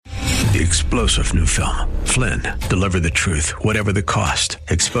The explosive new film, Flynn, deliver the truth, whatever the cost,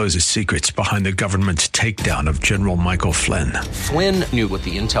 exposes secrets behind the government's takedown of General Michael Flynn. Flynn knew what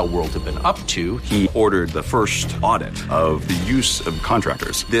the intel world had been up to. He ordered the first audit of the use of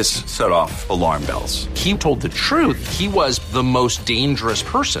contractors. This set off alarm bells. He told the truth. He was the most dangerous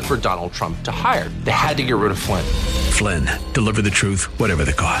person for Donald Trump to hire. They had to get rid of Flynn. Flynn, deliver the truth, whatever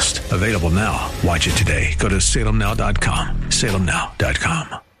the cost. Available now. Watch it today. Go to salemnow.com.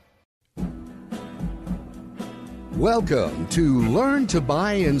 salemnow.com. Welcome to Learn to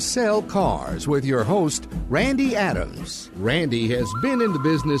Buy and Sell Cars with your host, Randy Adams. Randy has been in the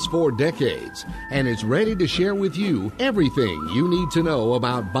business for decades and is ready to share with you everything you need to know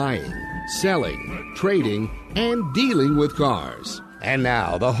about buying, selling, trading, and dealing with cars. And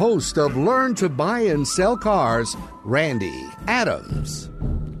now, the host of Learn to Buy and Sell Cars, Randy Adams.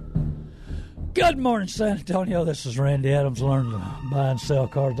 Good morning, San Antonio. This is Randy Adams, Learn to Buy and Sell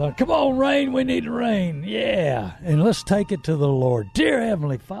Cars. Come on, rain. We need rain. Yeah. And let's take it to the Lord. Dear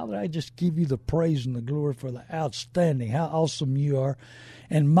Heavenly Father, I just give you the praise and the glory for the outstanding, how awesome you are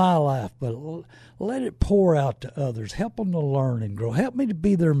in my life. But let it pour out to others. Help them to learn and grow. Help me to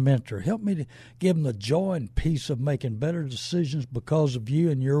be their mentor. Help me to give them the joy and peace of making better decisions because of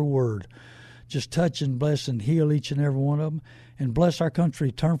you and your word. Just touch and bless and heal each and every one of them. And bless our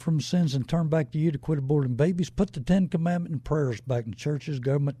country. Turn from sins and turn back to you to quit aborting babies. Put the 10 Commandments and prayers back in churches,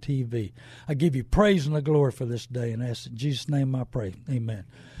 government, TV. I give you praise and the glory for this day. And ask in Jesus' name I pray. Amen.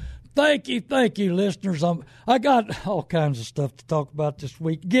 Thank you, listeners. I got all kinds of stuff to talk about this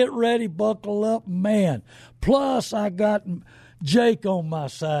week. Get ready, buckle up, man. Plus, I got Jake on my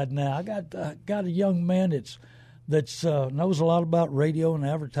side now. I got a young man that's knows a lot about radio and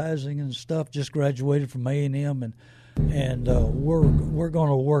advertising and stuff. Just graduated from A&M and we're going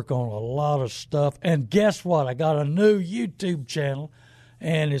to work on a lot of stuff. And guess what? I got a new YouTube channel,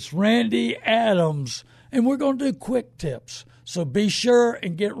 and it's Randy Adams, and we're going to do quick tips. So be sure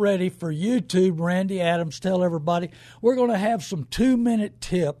and get ready for YouTube, Randy Adams. Tell everybody. We're going to have some 2-minute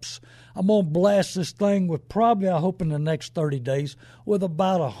tips. I'm going to blast this thing with probably, I hope in the next 30 days, with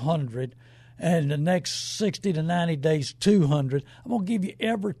about 100. And the next 60 to 90 days, 200. I'm going to give you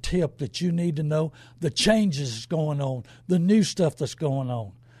every tip that you need to know, the changes that's going on, the new stuff that's going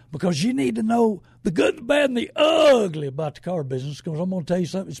on. Because you need to know the good, the bad, and the ugly about the car business, because I'm going to tell you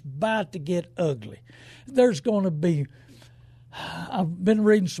something, it's about to get ugly. There's going to be, I've been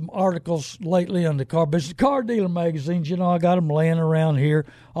reading some articles lately on the car business. Car dealer magazines, you know, I got them laying around here,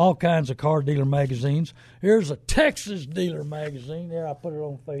 all kinds of car dealer magazines. Here's a Texas dealer magazine. There, I put it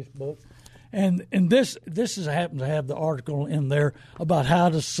on Facebook. And this has happened to have the article in there about how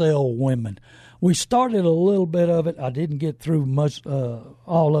to sell women. We started a little bit of it. I didn't get through much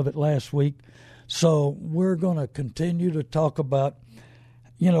all of it last week. So we're going to continue to talk about,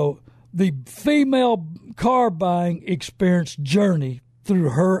 you know, the female car buying experience journey through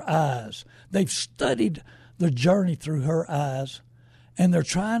her eyes. They've studied the journey through her eyes, and they're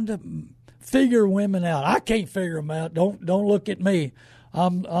trying to figure women out. I can't figure them out. Don't look at me.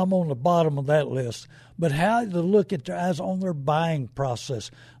 I'm on the bottom of that list. But how to look at their eyes on their buying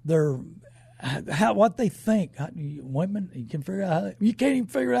process, what they think. Women, you can figure out you can't even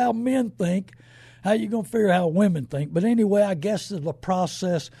figure out how men think. How you gonna figure out how women think? But anyway, I guess the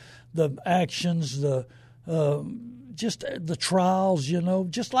process, the actions, just the trials. You know,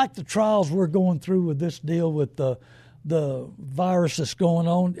 just like the trials we're going through with this deal with the virus that's going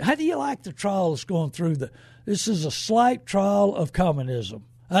on. How do you like the trial that's going through? This is a slight trial of communism.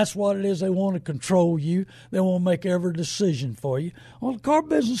 That's what it is. They want to control you. They want to make every decision for you. Well, the car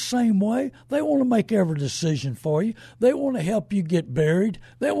business, same way. They want to make every decision for you. They want to help you get buried.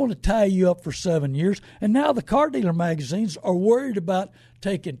 They want to tie you up for 7 years. And now the car dealer magazines are worried about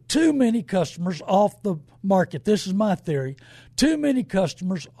taking too many customers off the market. This is my theory. Too many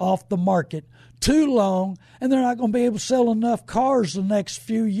customers off the market too long, and they're not going to be able to sell enough cars the next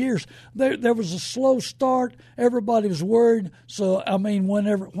few years. There was a slow start. Everybody was worried. So, I mean,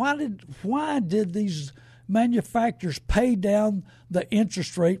 why did these manufacturers pay down the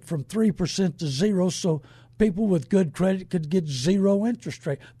interest rate from 3% to 0 so people with good credit could get 0 interest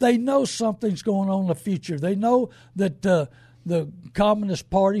rate? They know something's going on in the future. They know that the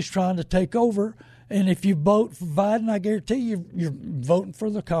Communist Party's trying to take over. And if you vote for Biden, I guarantee you're voting for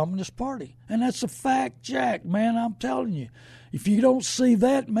the Communist Party. And that's a fact, Jack, man, I'm telling you. If you don't see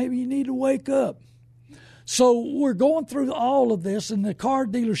that, maybe you need to wake up. So we're going through all of this, and the car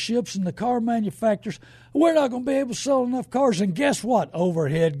dealerships and the car manufacturers, we're not going to be able to sell enough cars. And guess what?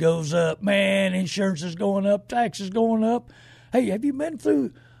 Overhead goes up. Man, insurance is going up, taxes going up. Hey, have you been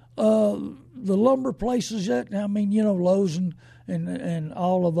through the lumber places yet? I mean, you know, Lowe's and and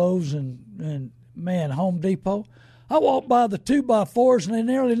all of those, and man, Home Depot. I walked by the 2x4s and they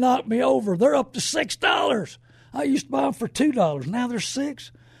nearly knocked me over. They're up to $6. I used to buy them for $2. Now they're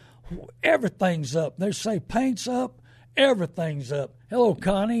 $6. Everything's up. They say paint's up. Everything's up. Hello,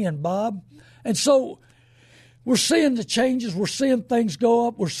 Connie and Bob. And so we're seeing the changes. We're seeing things go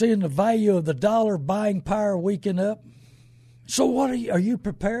up. We're seeing the value of the dollar buying power weaken up. So what are you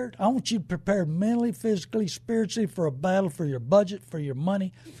prepared? I want you to prepare mentally, physically, spiritually for a battle for your budget, for your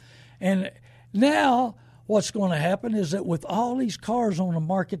money. And now what's going to happen is that with all these cars on the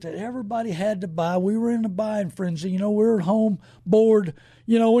market that everybody had to buy, we were in a buying frenzy. We were at home bored.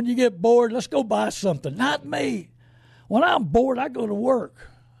 When you get bored, let's go buy something. Not me. When I'm bored, I go to work.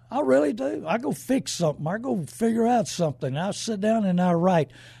 I really do. I go fix something. I go figure out something. I sit down and I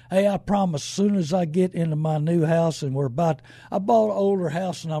write. Hey, I promise as soon as I get into my new house and I bought an older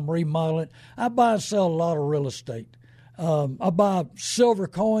house and I'm remodeling, I buy and sell a lot of real estate. I buy silver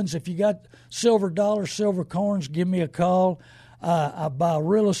coins. If you got silver dollars, silver coins, give me a call. I buy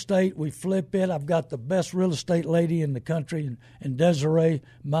real estate. We flip it. I've got the best real estate lady in the country, and Desiree,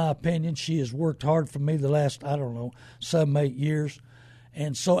 in my opinion. She has worked hard for me the last, 7, 8 years.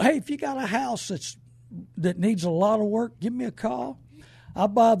 And so, hey, if you got a house that needs a lot of work, give me a call. I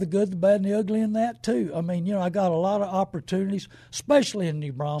buy the good, the bad, and the ugly in that, too. I got a lot of opportunities, especially in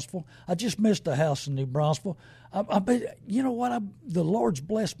New Braunfels. I just missed a house in New Braunfels. You know what? The Lord's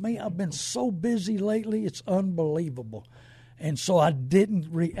blessed me. I've been so busy lately, it's unbelievable. And so I didn't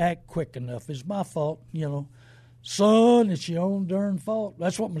react quick enough. It's my fault, Son, it's your own darn fault.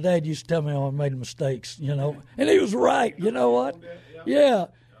 That's what my dad used to tell me when I made mistakes, And he was right. You know what? Yeah.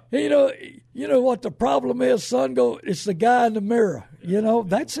 You know what the problem is, son? It's the guy in the mirror.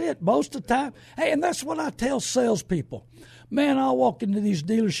 That's it most of the time. Hey, and that's what I tell salespeople. Man, I'll walk into these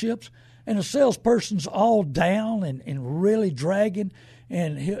dealerships, and the salesperson's all down and really dragging,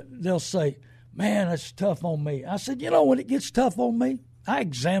 and they'll say, man, that's tough on me. I said, when it gets tough on me, I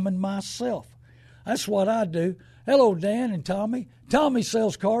examine myself. That's what I do. Hello, Dan and Tommy. Tommy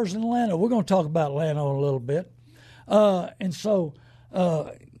sells cars in Atlanta. We're going to talk about Atlanta in a little bit. And so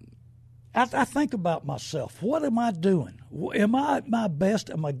I think about myself. What am I doing? Am I at my best?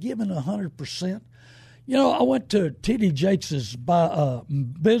 Am I giving 100%? I went to T.D. Jakes'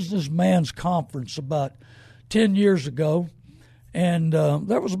 businessman's conference about 10 years ago, and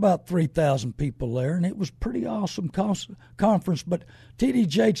there was about 3,000 people there, and it was a pretty awesome conference. But T.D.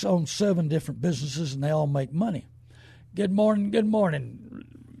 Jakes owns 7 different businesses, and they all make money. Good morning,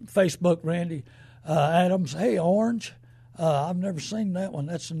 Facebook, Randy Adams. Hey, Orange. I've never seen that one.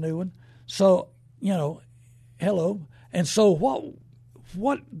 That's a new one. So, hello. And so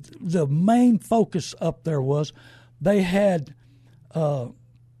what the main focus up there was, they had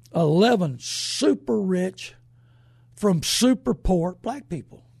 11 super rich from super poor black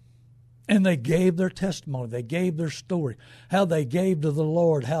people. And they gave their testimony. They gave their story, how they gave to the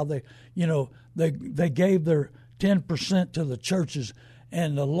Lord, how they gave their 10% to the churches,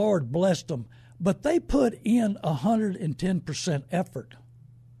 and the Lord blessed them. But they put in 110% effort.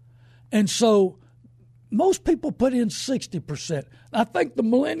 And so most people put in 60%. I think the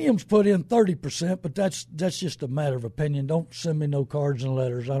millenniums put in 30%, but that's just a matter of opinion. Don't send me no cards and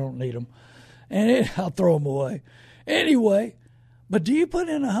letters. I don't need them. And I'll throw them away. Anyway, but do you put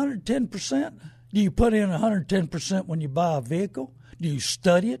in 110%? Do you put in 110% when you buy a vehicle? Do you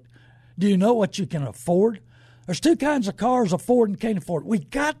study it? Do you know what you can afford? There's 2 kinds of cars, afford and can't afford. We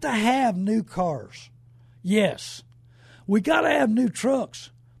got to have new cars. Yes. We got to have new trucks,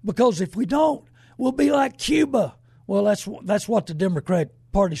 because if we don't, we'll be like Cuba. Well, that's what the Democrat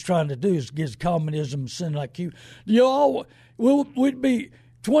Party's trying to do, is get communism and send like Cuba. We'd be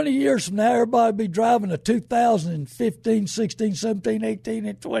 20 years from now, everybody would be driving a 2015, 16, 17, 18,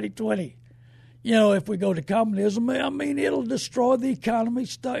 and 2020. If we go to communism, it'll destroy the economy.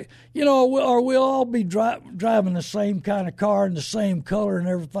 Or we'll all be driving the same kind of car and the same color and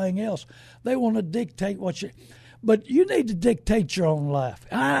everything else. They want to dictate but you need to dictate your own life.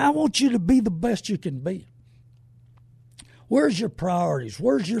 I want you to be the best you can be. Where's your priorities?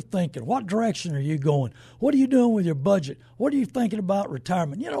 Where's your thinking? What direction are you going? What are you doing with your budget? What are you thinking about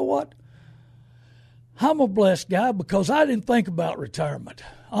retirement? You know what? I'm a blessed guy because I didn't think about retirement.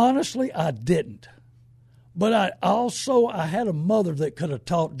 Honestly, I didn't. But I had a mother that could have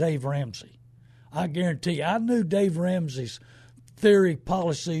taught Dave Ramsey. I guarantee you. I knew Dave Ramsey's theory,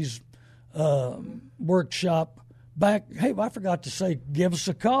 policies, workshop back. Hey, I forgot to say, give us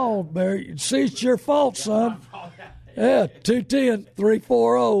a call, Barry. See, it's your fault, son. Yeah,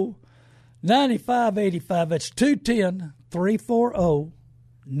 210-340-9585. That's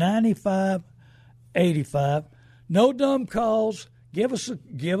 210-340-9585. No dumb calls. Give us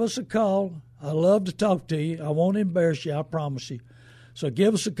a call. I love to talk to you. I won't embarrass you, I promise you. So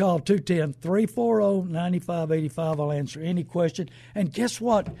give us a call, 210-340-9585. I'll answer any question. And guess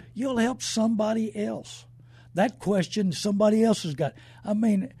what? You'll help somebody else. That question somebody else has got. I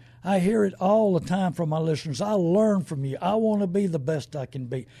mean, I hear it all the time from my listeners. I learn from you. I want to be the best I can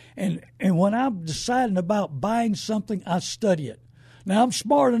be. And when I'm deciding about buying something, I study it. Now, I'm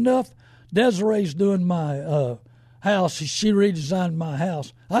smart enough. Desiree's doing my house. She redesigned my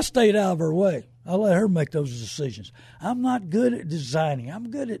house. I stayed out of her way. I let her make those decisions. I'm not good at designing. I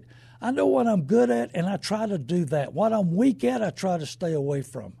know what I'm good at, and I try to do that. What I'm weak at, I try to stay away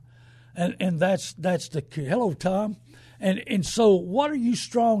from. And that's the key. Hello, Tom. And so what are you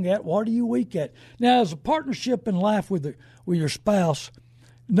strong at? What are you weak at? Now, as a partnership in life with your spouse,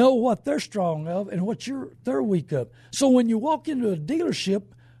 know what they're strong of and what they're weak of. So when you walk into a dealership,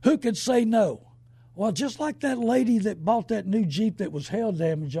 who can say no? Well, just like that lady that bought that new Jeep that was hail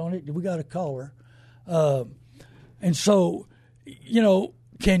damage on it, we got to call her. And so,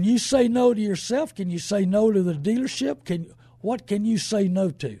 can you say no to yourself? Can you say no to the dealership? What can you say no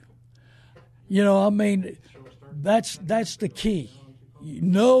to? That's the key. You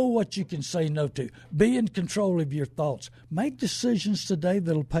know what you can say no to. Be in control of your thoughts. Make decisions today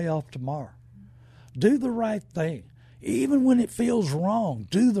that'll pay off tomorrow. Do the right thing. Even when it feels wrong,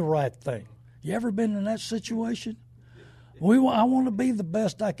 do the right thing. You ever been in that situation? I want to be the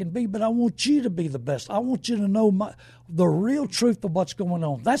best I can be, but I want you to be the best. I want you to know the real truth of what's going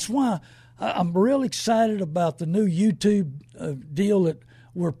on. That's why I'm real excited about the new YouTube deal that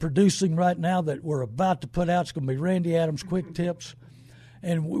we're producing right now that we're about to put out. It's going to be Randy Adams Quick Tips.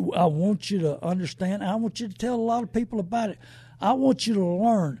 And I want you to understand. I want you to tell a lot of people about it. I want you to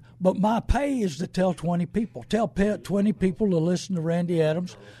learn. But my pay is to tell 20 people. Tell 20 people to listen to Randy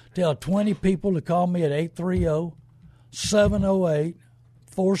Adams. Tell 20 people to call me at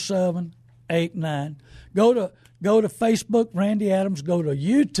 830-708-4789. Go to Facebook, Randy Adams. Go to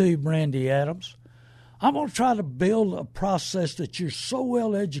YouTube, Randy Adams. I'm going to try to build a process that you're so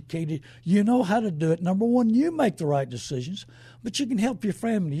well educated, you know how to do it. Number one, you make the right decisions, but you can help your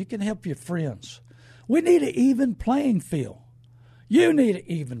family. You can help your friends. We need an even playing field. You need an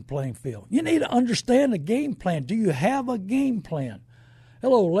even playing field. You need to understand a game plan. Do you have a game plan?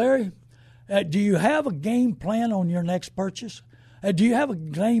 Hello, Larry. Do you have a game plan on your next purchase? Do you have a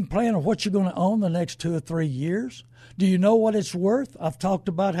game plan of what you're going to own the next 2 or 3 years? Do you know what it's worth? I've talked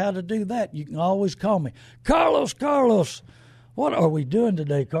about how to do that. You can always call me. Carlos, what are we doing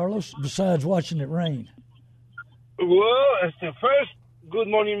today, Carlos, besides watching it rain? Well, first, good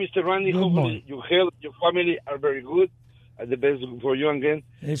morning, Mr. Randy. Good morning. Hopefully your health, your family are very good. The best for you again.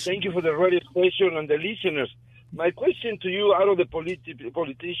 Thank you for the radio station and the listeners. My question to you, out of the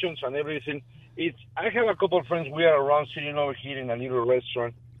politicians and everything, is I have a couple of friends. We are around sitting over here in a little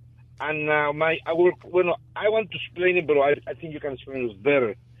restaurant, and I want to explain it, but I think you can explain it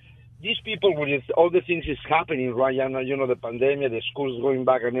better. These people, with all the things is happening right now, the pandemic, the schools going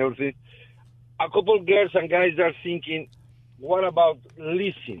back and everything, a couple of girls and guys are thinking, what about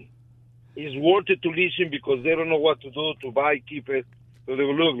leasing? It's worth it to listen because they don't know what to do, to buy, keep it. So they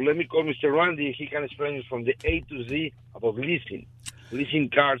go, look, let me call Mr. Randy. He can explain it from the A to Z about leasing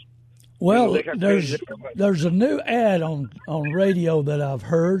cars. Well, there's a new ad on radio that I've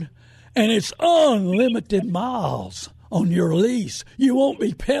heard, and it's unlimited miles on your lease. You won't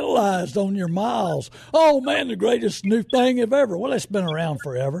be penalized on your miles. Oh, man, the greatest new thing ever. Well, it's been around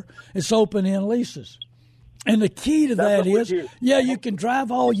forever. It's open-end leases. And the key to that is, you can drive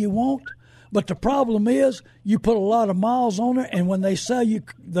all you want, but the problem is you put a lot of miles on it, and when they sell you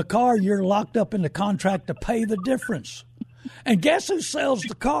the car, you're locked up in the contract to pay the difference. And guess who sells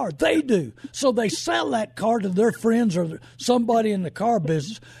the car? They do. So they sell that car to their friends or somebody in the car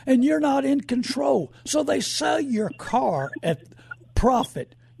business, and you're not in control. So they sell your car at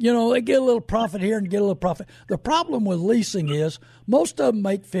profit. They get a little profit here and get a little profit. The problem with leasing is most of them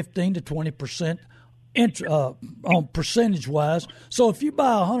make 15 to 20% on percentage-wise. So if you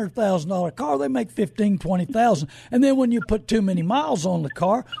buy a $100,000 car, they make $15,000-$20,000. And then when you put too many miles on the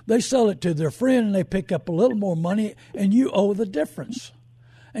car, they sell it to their friend and they pick up a little more money, and you owe the difference.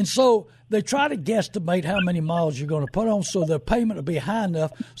 And so they try to guesstimate how many miles you're going to put on so the payment will be high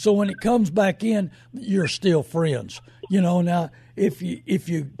enough so when it comes back in, you're still friends. Now, if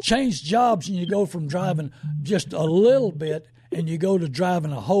you change jobs and you go from driving just a little bit and you go to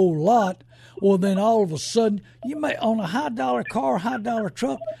driving a whole lot, well, then all of a sudden, you may, on a high-dollar car, high-dollar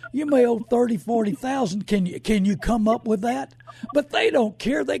truck, you may owe $30,000, $40,000. Can you come up with that? But they don't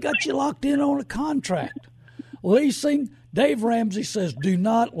care. They got you locked in on a contract. Leasing, Dave Ramsey says, do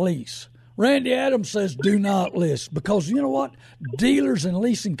not lease. Randy Adams says do not list, because you know what? Dealers and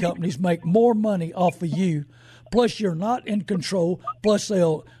leasing companies make more money off of you, plus you're not in control, plus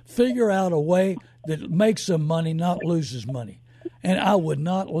they'll figure out a way that makes them money, not loses money. And I would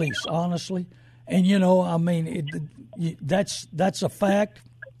not lease, honestly. And, that's a fact.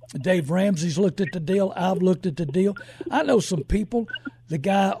 Dave Ramsey's looked at the deal. I've looked at the deal. I know some people, the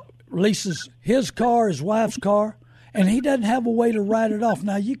guy leases his car, his wife's car, and he doesn't have a way to write it off.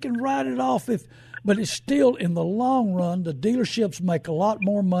 Now, you can write it off, but it's still, in the long run, the dealerships make a lot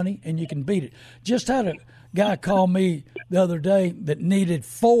more money, and you can beat it. Just had a guy call me the other day that needed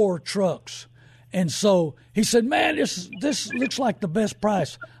 4 trucks. And so he said, man, this looks like the best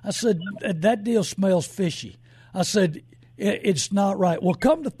price. I said, that deal smells fishy. I said, it's not right. Well,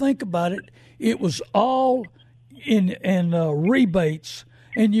 come to think about it, it was all in rebates.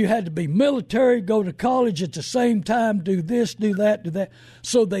 And you had to be military, go to college at the same time, do this, do that, do that.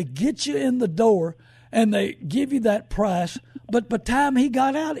 So they get you in the door, and they give you that price. But by the time he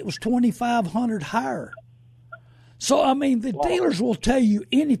got out, it was $2,500 higher. So, the dealers will tell you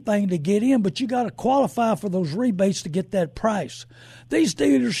anything to get in, but you got to qualify for those rebates to get that price. These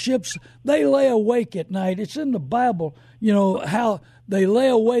dealerships, they lay awake at night. It's in the Bible, how they lay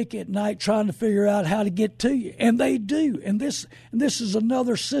awake at night trying to figure out how to get to you, and they do. And this is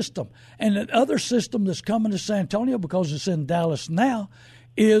another system. And the other system that's coming to San Antonio, because it's in Dallas now,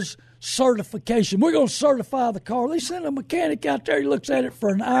 is certification. We're going to certify the car. They send a mechanic out there. He looks at it for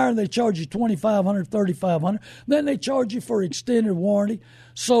an hour, and they charge you $2,500, $3,500. Then they charge you for extended warranty.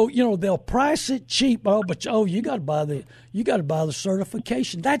 So they'll price it cheap. But you got to buy the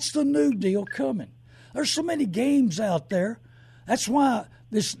certification. That's the new deal coming. There's so many games out there. That's why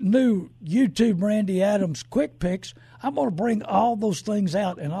this new YouTube Randy Adams Quick Picks, I'm going to bring all those things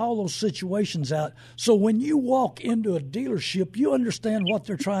out and all those situations out. So when you walk into a dealership, you understand what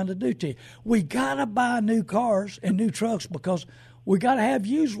they're trying to do to you. We got to buy new cars and new trucks because we got to have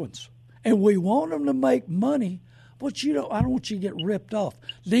used ones. And we want them to make money, but I don't want you to get ripped off.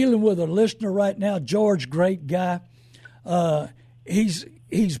 Dealing with a listener right now, George, great guy.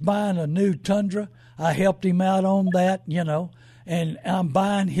 He's buying a new Tundra. I helped him out on that, and I'm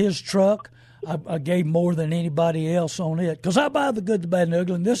buying his truck. I gave more than anybody else on it because I buy the good, the bad, and the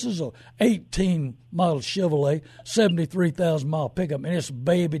ugly. And this is a 18 model Chevrolet, 73,000 mile pickup, and it's a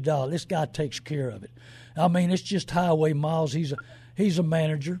baby doll. This guy takes care of it. It's just highway miles. He's a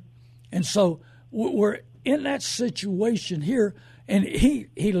manager, and so we're in that situation here. And he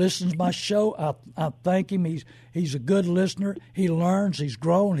listens to my show. I thank him. He's a good listener. He learns. He's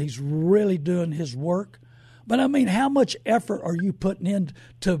grown. He's really doing his work. But how much effort are you putting in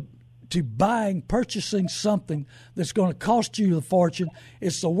to purchasing something that's going to cost you a fortune?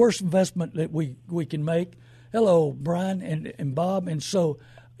 It's the worst investment that we can make. Hello, Brian and Bob. And so,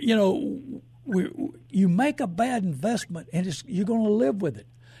 you make a bad investment, and you're going to live with it.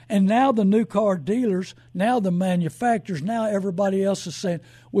 And now the new car dealers, now the manufacturers, now everybody else is saying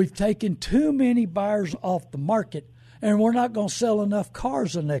we've taken too many buyers off the market, and we're not going to sell enough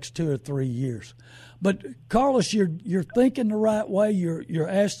cars the next 2 or 3 years. But Carlos, you're thinking the right way. You're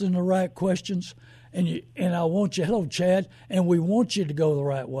asking the right questions, and I want you. Hello, Chad, and we want you to go the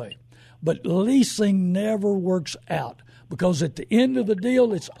right way. But leasing never works out because at the end of the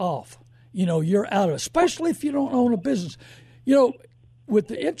deal, it's off. You're out of it, especially if you don't own a business.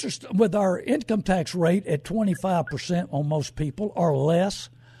 With our income tax rate at 25% on most people or less,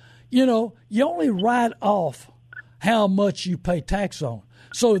 you only write off how much you pay tax on.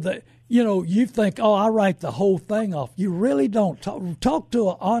 So that you think, I write the whole thing off. You really don't. Talk to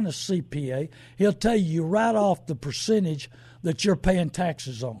an honest CPA. He'll tell you write off the percentage that you're paying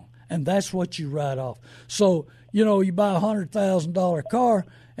taxes on, and that's what you write off. So you buy a $100,000 car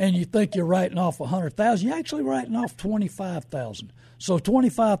and you think you're writing off $100,000. You're actually writing off $25,000. So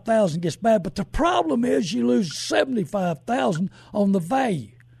 $25,000 gets bad, but the problem is you lose $75,000 on the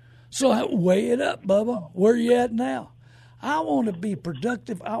value. So weigh it up, Bubba. Where are you at now? I want to be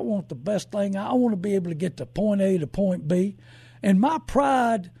productive. I want the best thing. I want to be able to get to point A to point B. And my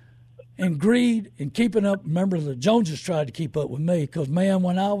pride and greed and keeping up, remember the Joneses tried to keep up with me because, man,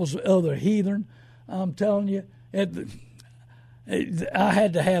 when I was other heathen, I'm telling you, I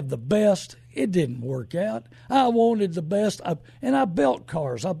had to have the best. It didn't work out. I wanted the best, and I built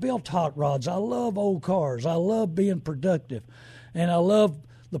cars. I built hot rods. I love old cars. I love being productive, and I love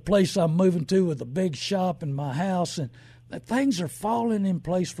the place I'm moving to with a big shop in my house, and things are falling in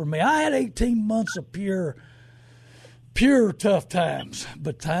place for me. I had 18 months of pure pure tough times,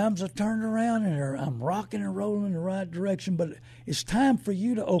 but times have turned around and I'm rocking and rolling in the right direction. But it's time for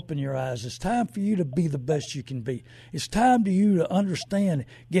you to open your eyes. It's time for you to be the best you can be. It's time for you to understand,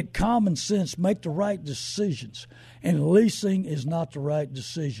 get common sense, make the right decisions. And leasing is not the right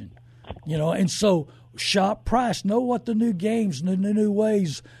decision, And so shop price, know what the new games, the new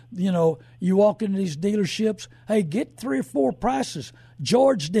ways. You walk into these dealerships. Hey, get 3 or 4 prices.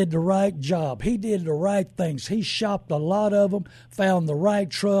 George did the right job. He did the right things. He shopped a lot of them, found the right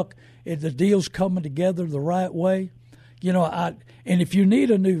truck, and the deal's coming together the right way. And if you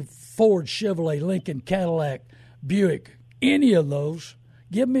need a new Ford, Chevrolet, Lincoln, Cadillac, Buick, any of those,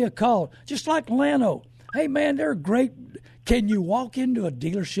 give me a call. Just like Lano. Hey, man, they're great. Can you walk into a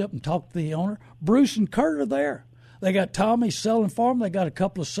dealership and talk to the owner? Bruce and Kurt are there. They got Tommy selling for them. They got a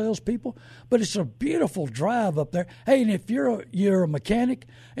couple of salespeople. But it's a beautiful drive up there. Hey, and if you're a mechanic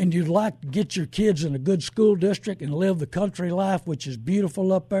and you'd like to get your kids in a good school district and live the country life, which is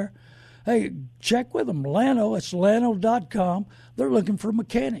beautiful up there, hey, check with them. Lano, it's Lano.com. They're looking for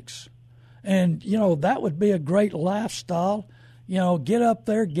mechanics. And, that would be a great lifestyle. Get up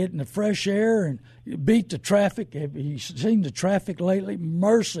there, get in the fresh air, and beat the traffic. Have you seen the traffic lately?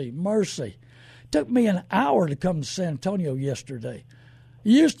 Mercy. Took me an hour to come to San Antonio yesterday. It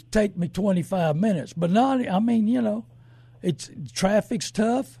used to take me 25 minutes, but traffic's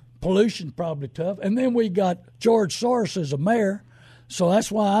tough, pollution's probably tough, and then we got George Soros as a mayor, so that's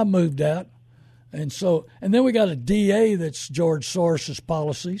why I moved out, and then we got a DA that's George Soros's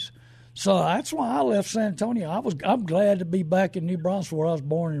policies, so that's why I left San Antonio. I'm glad to be back in New Braunfels where I was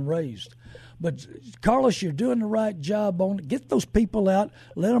born and raised. But, Carlos, you're doing the right job on it. Get those people out.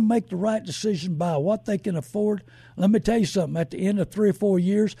 Let them make the right decision by what they can afford. Let me tell you something. At the end of 3 or 4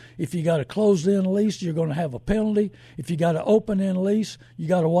 years, if you got a closed-in lease, you're going to have a penalty. If you got an open-in lease, you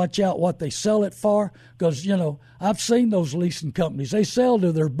got to watch out what they sell it for because, I've seen those leasing companies. They sell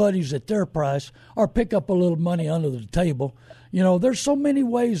to their buddies at their price or pick up a little money under the table. There's so many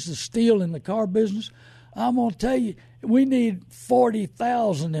ways to steal in the car business. I'm going to tell you, we need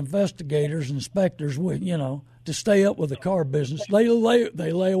 40,000 investigators and inspectors, to stay up with the car business. They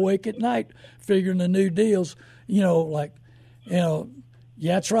lay awake at night figuring the new deals. Yeah,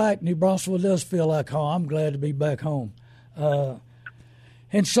 that's right. New Braunfels does feel like home. I'm glad to be back home.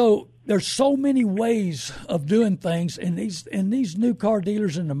 And so there's so many ways of doing things, and these new car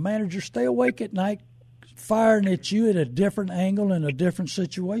dealers and the managers stay awake at night firing at you at a different angle and a different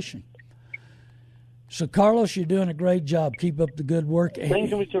situation. So, Carlos, you're doing a great job. Keep up the good work.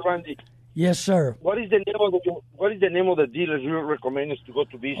 Thank you, Mr. Randy. Yes, sir. What is the name of the dealers you recommend us to go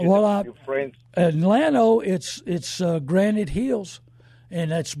to visit your friends? Atlanta, it's Granite Hills, and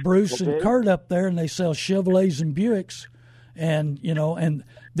that's Bruce and Kurt up there, and they sell Chevrolets and Buicks, and and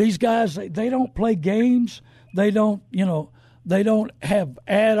these guys they don't play games. They don't have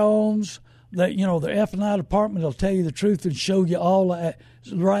add-ons. That the F&I department will tell you the truth and show you all the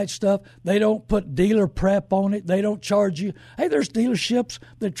right stuff. They don't put dealer prep on it. They don't charge you. Hey, there's dealerships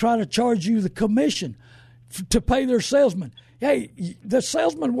that try to charge you the commission to pay their salesman. Hey, the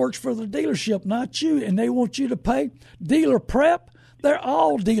salesman works for the dealership, not you, and they want you to pay dealer prep. They're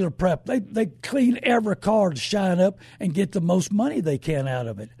all dealer prep. They clean every car to shine up and get the most money they can out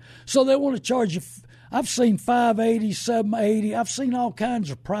of it. So they want to charge you. I've seen $580, $780. I've seen all kinds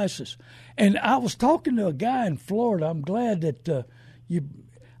of prices. And I was talking to a guy in Florida. I'm glad that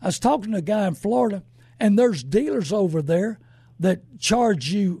I was talking to a guy in Florida, and there's dealers over there that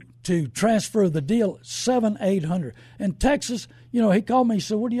charge you to transfer the deal $700-800. In Texas, he called me. He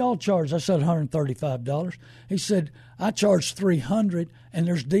said, "What do y'all charge?" I said, $135. He said, "I charge $300, and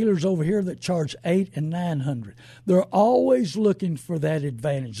there's dealers over here that charge $800 and $900." They're always looking for that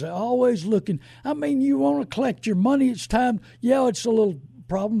advantage. They're always looking. You want to collect your money. It's time. Yeah, it's a little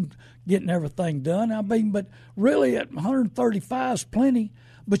problem getting everything done. But really, at $135 is plenty.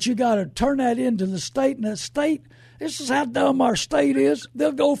 But you got to turn that into the state, and the state. This is how dumb our state is.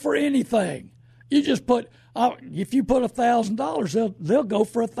 They'll go for anything. You just put. If you put $1,000, they'll go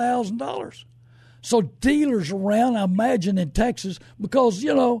for $1,000. So dealers around, I imagine in Texas, because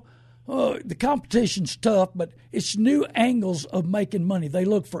the competition's tough, but it's new angles of making money. They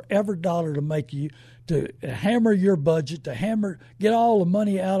look for every dollar to make you to hammer your budget, to get all the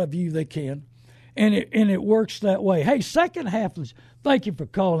money out of you they can, and it works that way. Hey, second half. Thank you for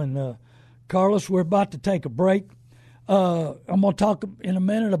calling, Carlos. We're about to take a break. I'm going to talk in a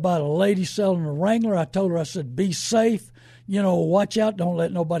minute about a lady selling a Wrangler. I told her, I said, be safe. Watch out. Don't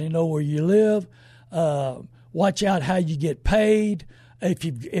let nobody know where you live. Watch out how you get paid.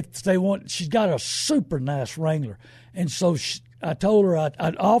 If they want, she's got a super nice Wrangler. And so I told her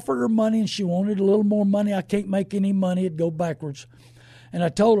I'd offered her money, and she wanted a little more money. I can't make any money. It'd go backwards. And I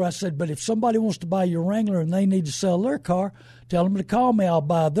told her, I said, but if somebody wants to buy your Wrangler and they need to sell their car, tell them to call me. I'll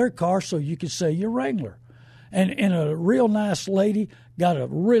buy their car so you can sell your Wrangler. And a real nice lady got a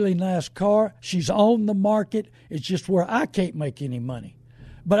really nice car. She's on the market. It's just where I can't make any money.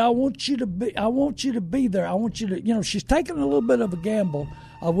 But I want you to be there. I want you to, she's taking a little bit of a gamble.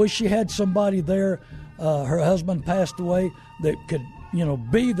 I wish she had somebody there. Her husband passed away that could,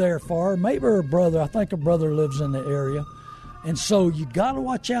 be there for her. Maybe her brother. I think her brother lives in the area. And so you got to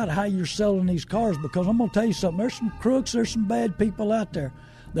watch out how you're selling these cars, because I'm going to tell you something. There's some crooks. There's some bad people out there.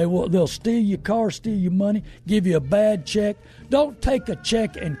 They'll steal your car, steal your money, give you a bad check. Don't take a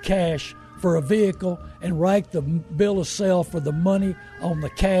check and cash for a vehicle and write the bill of sale for the money on the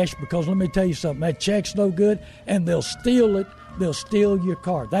cash, because let me tell you something. That check's no good, and they'll steal it. They'll steal your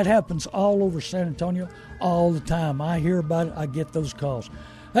car. That happens all over San Antonio all the time. I hear about it. I get those calls.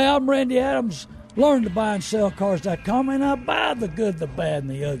 Hey, I'm Randy Adams. Learn to buy and sell cars.com, and I buy the good, the bad, and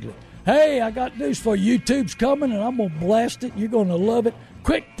the ugly. Hey, I got news for you. YouTube's coming, and I'm going to blast it. You're going to love it.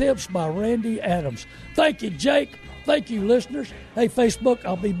 Quick Tips by Randy Adams. Thank you, Jake. Thank you, listeners. Hey, Facebook,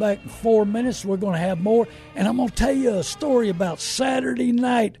 I'll be back in 4 minutes. We're going to have more, and I'm going to tell you a story about Saturday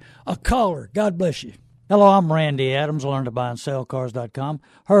night, a caller. God bless you. Hello, I'm Randy Adams, Learn to Buy and Sell Cars.com.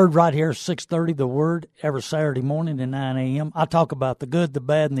 Heard right here, 6:30, The Word, every Saturday morning at 9 a.m. I talk about the good, the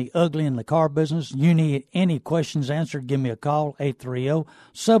bad, and the ugly in the car business. You need any questions answered, give me a call,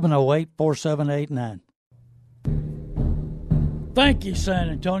 830-708-4789. Thank you, San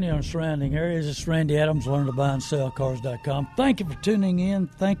Antonio and surrounding areas. It's Randy Adams, Learn to Buy and Sell Cars.com. Thank you for tuning in.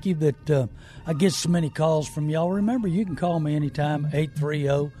 Thank you that I get so many calls from y'all. Remember, you can call me anytime,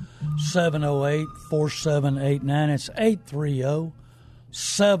 830-708-4789. It's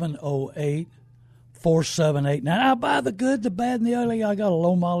 830-708-4789. I buy the good, the bad, and the ugly. I got a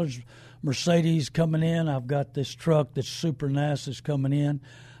low-mileage Mercedes coming in. I've got this truck that's super nice that's coming in.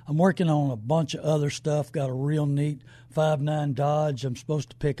 I'm working on a bunch of other stuff. Got a real neat 5.9 Dodge I'm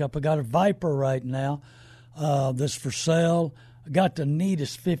supposed to pick up. I got a Viper right now that's for sale. I got the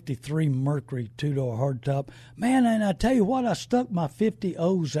neatest 53 Mercury two-door hardtop. Man, and I tell you what, I stuck my 50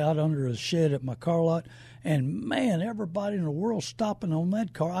 O's out under a shed at my car lot, and, man, everybody in the world stopping on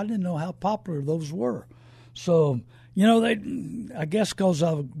that car. I didn't know how popular those were. So, I guess because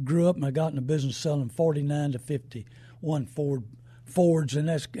I grew up and I got in the business selling 49 to 51 Fords, and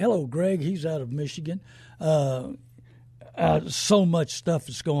that's, hello, Greg, he's out of Michigan. So much stuff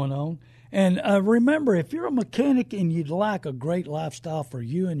is going on. And remember, if you're a mechanic and you'd like a great lifestyle for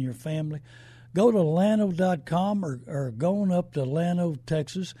you and your family, go to Llano.com or going up to Llano,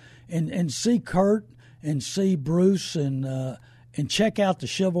 Texas, and see Kurt and see Bruce and check out the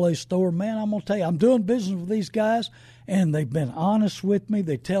Chevrolet store. Man, I'm going to tell you, I'm doing business with these guys, and they've been honest with me.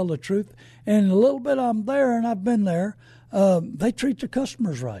 They tell the truth. And a little bit I'm there, and I've been there. They treat their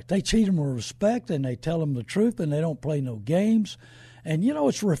customers right. They treat them with respect, and they tell them the truth, and they don't play no games. And,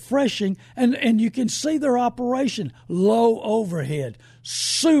 it's refreshing. And you can see their operation, low overhead,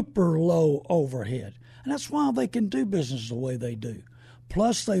 super low overhead. And that's why they can do business the way they do.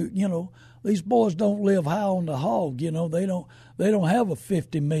 Plus, these boys don't live high on the hog. They don't have a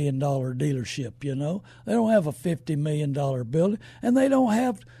 $50 million dealership, They don't have a $50 million building, and they don't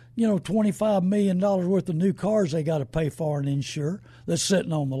have $25 million worth of new cars they got to pay for and insure that's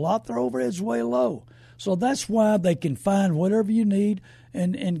sitting on the lot. Their overhead's way low. So that's why they can find whatever you need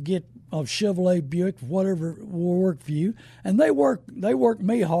and get a Chevrolet Buick, whatever will work for you. And they work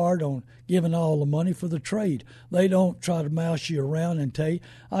me hard on giving all the money for the trade. They don't try to mouse you around and tell you.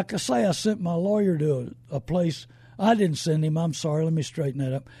 Like I say, I sent my lawyer to a place. I didn't send him. I'm sorry. Let me straighten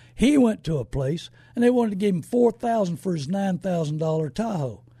that up. He went to a place, and they wanted to give him $4,000 for his $9,000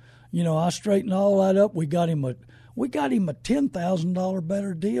 Tahoe. I straightened all that up. We got him a $10,000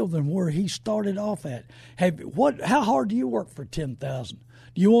 better deal than where he started off at. How hard do you work for $10,000?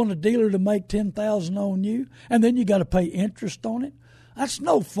 Do you want a dealer to make $10,000 on you, and then you got to pay interest on it? That's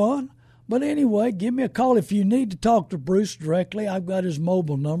no fun. But anyway, give me a call if you need to talk to Bruce directly. I've got his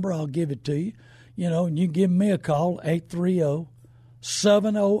mobile number. I'll give it to you. And you give me a call,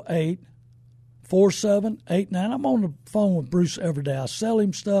 830-708-4789. I'm on the phone with Bruce every day. I sell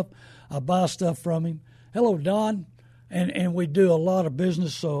him stuff. I buy stuff from him. Hello, Don. And we do a lot of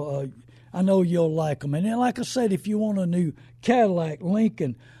business, so I know you'll like them. And then, like I said, if you want a new Cadillac,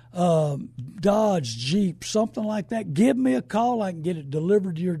 Lincoln, Dodge, Jeep, something like that, give me a call. I can get it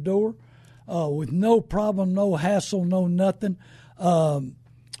delivered to your door with no problem, no hassle, no nothing.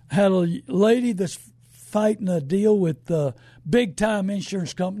 Had a lady that's fighting a deal with big-time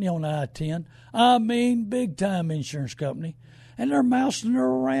insurance company on I-10. I mean big-time insurance company. and they're mousing her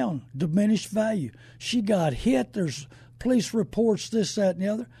around, diminished value. She got hit. There's police reports, this, that, and the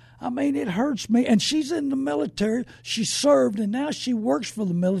other. I mean, it hurts me. And she's in the military. She served, and now she works for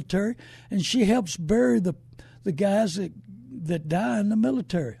the military, and she helps bury the guys that die in the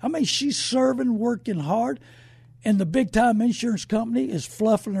military. I mean, she's serving, working hard, and the big-time insurance company is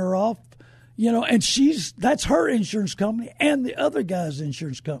fluffing her off, and that's her insurance company and the other guy's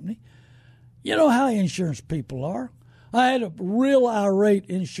insurance company. You know how insurance people are. I had a real irate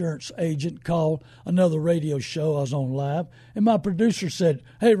insurance agent call another radio show. I was on live, and my producer said,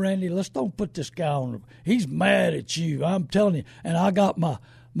 "Hey, Randy, let's don't put this guy on. He's mad at you. I'm telling you." And I got my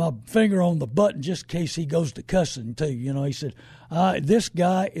finger on the button just in case he goes to cussing too. He said, "This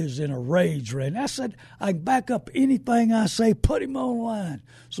guy is in a rage, Randy." I said, "I can back up anything I say. Put him online."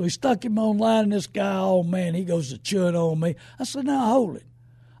 So he stuck him online, and this guy, oh man, he goes to chewing on me. I said, "Now hold it."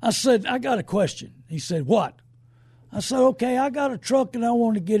 I said, "I got a question." He said, "What?" I said, "Okay, I got a truck and I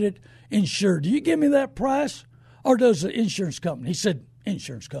want to get it insured. Do you give me that price, or does the insurance company?" He said,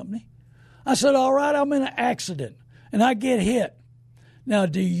 "Insurance company." I said, "All right, I'm in an accident and I get hit. Now,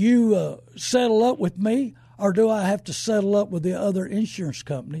 do you settle up with me, or do I have to settle up with the other insurance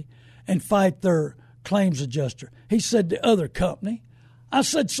company and fight their claims adjuster?" He said, "The other company." I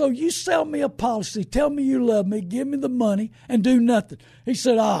said, "So you sell me a policy, tell me you love me, give me the money, and do nothing." He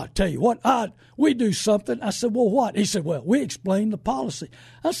said, "I'll tell you what, we do something." I said, "Well, what?" He said, "Well, we explain the policy."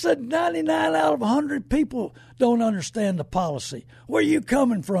 I said, 99 out of 100 people don't understand the policy. Where you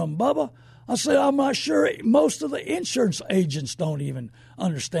coming from, Bubba? I said, "I'm not sure most of the insurance agents don't even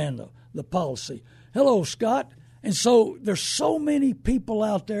understand the policy." Hello, Scott. And so there's so many people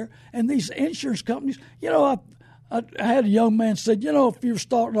out there, and these insurance companies, I had a young man said, "If you were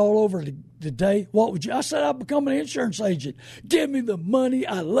starting all over today, what would you?" I said, "I'd become an insurance agent. Give me the money,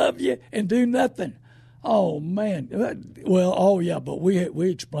 I love you, and do nothing." Oh, man. Well, oh, yeah, but we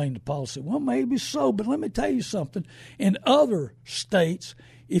explained the policy. Well, maybe so, but let me tell you something. In other states,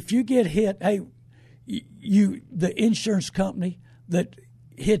 if you get hit, hey, the insurance company that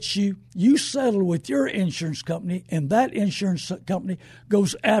hits you, you settle with your insurance company, and that insurance company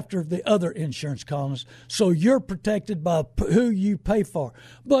goes after the other insurance companies. So you're protected by who you pay for.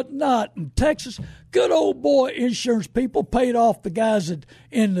 But not in Texas. Good old boy insurance people paid off the guys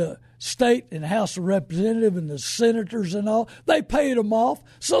in the state and House of Representatives and the senators and all. They paid them off,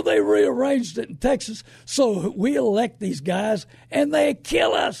 so they rearranged it in Texas. So we elect these guys, and they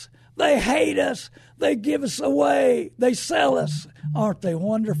kill us. They hate us. They give us away. They sell us. Aren't they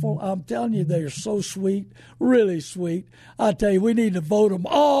wonderful? I'm telling you, they are so sweet, really sweet. I tell you, we need to vote them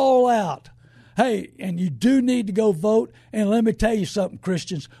all out. Hey, and you do need to go vote. And let me tell you something,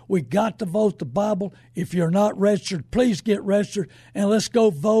 Christians. We got to vote the Bible. If you're not registered, please get registered, and let's go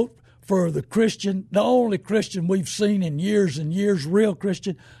vote for the only Christian we've seen in years and years, real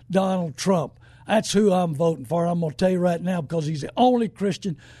Christian, Donald Trump. That's who I'm voting for. I'm going to tell you right now, because he's the only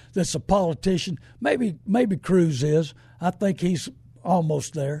Christian that's a politician. Maybe Cruz is. I think he's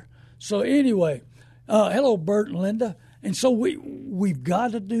almost there. So anyway, hello, Bert and Linda. And so we've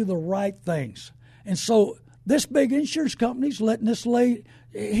got to do the right things. And so this big insurance company's letting this lady,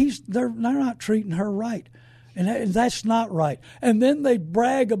 they're not treating her right. And that's not right. And then they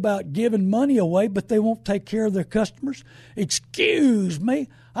brag about giving money away, but they won't take care of their customers. Excuse me.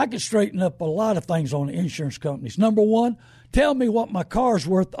 I could straighten up a lot of things on insurance companies. Number one, tell me what my car's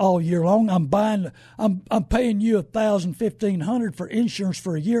worth all year long. I'm paying you $1,000, $1,500 for insurance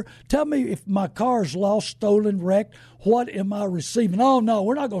for a year. Tell me if my car's lost, stolen, wrecked. What am I receiving? Oh, no,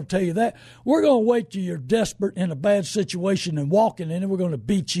 we're not going to tell you that. We're going to wait till you're desperate in a bad situation and walking in, and we're going to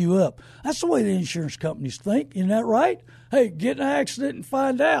beat you up. That's the way the insurance companies think. Isn't that right? Hey, get in an accident and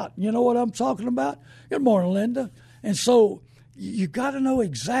find out. You know what I'm talking about? Good morning, Linda. And so you got to know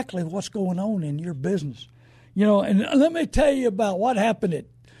exactly what's going on in your business. And let me tell you about what happened at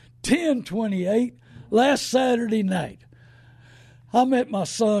 10:28 last Saturday night. I met my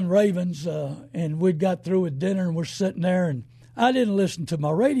son, Ravens, and we got through with dinner, and we're sitting there, and I didn't listen to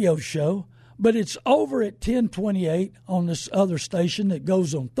my radio show, but it's over at 10:28 on this other station that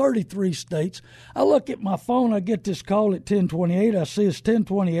goes on 33 states. I look at my phone. I get this call at 10:28. I see it's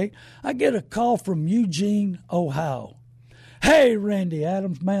 10:28. I get a call from Eugene, Ohio. Hey, Randy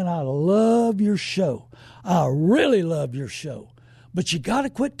Adams, man, I love your show. I really love your show. But you got to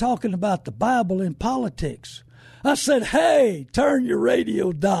quit talking about the Bible and politics. I said, hey, turn your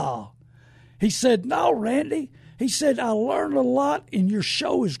radio dial. He said, no, Randy. He said, I learned a lot and your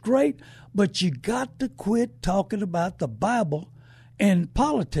show is great, but you got to quit talking about the Bible and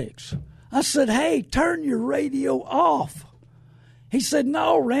politics. I said, hey, turn your radio off. He said,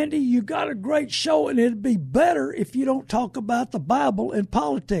 no, Randy, you got a great show, and it'd be better if you don't talk about the Bible and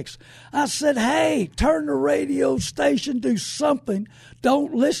politics. I said, hey, turn the radio station, do something.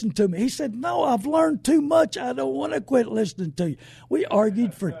 Don't listen to me. He said, no, I've learned too much. I don't want to quit listening to you. We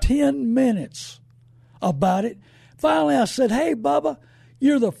argued for 10 minutes about it. Finally, I said, hey, Bubba,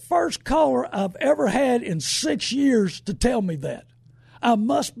 you're the first caller I've ever had in 6 years to tell me that. I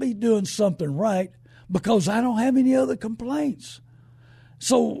must be doing something right because I don't have any other complaints.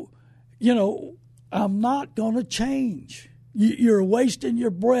 So, I'm not going to change. You're wasting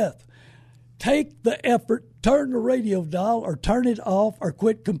your breath. Take the effort, turn the radio dial or turn it off or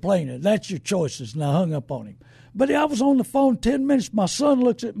quit complaining. That's your choices. And I hung up on him. But I was on the phone 10 minutes. My son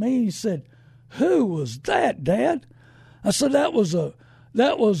looks at me and he said, who was that, Dad? I said, that was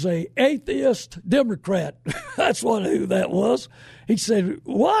a atheist Democrat. That's who that was. He said,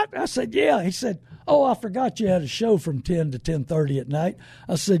 what? I said, yeah. He said, oh, I forgot you had a show from 10 to 10:30 at night.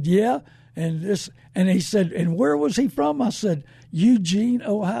 I said, yeah. And he said, and where was he from? I said, Eugene,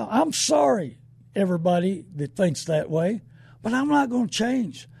 Ohio. I'm sorry, everybody that thinks that way, but I'm not going to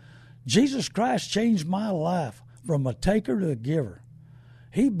change. Jesus Christ changed my life from a taker to a giver.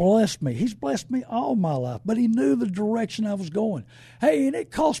 He blessed me. He's blessed me all my life, but he knew the direction I was going. Hey, and it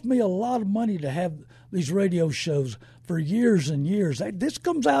cost me a lot of money to have these radio shows for years and years. This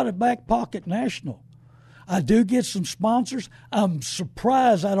comes out of Back Pocket National. I do get some sponsors. I'm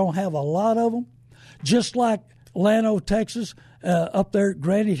surprised I don't have a lot of them. Just like Llano, Texas, up there at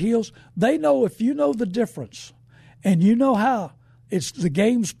Granite Hills, they know if you know the difference and you know how the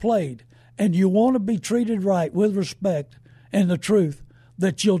game's played and you want to be treated right with respect and the truth,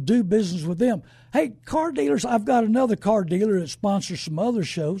 that you'll do business with them. Hey, car dealers, I've got another car dealer that sponsors some other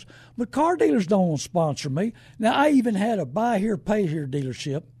shows, but car dealers don't want to sponsor me. Now, I even had a buy here, pay here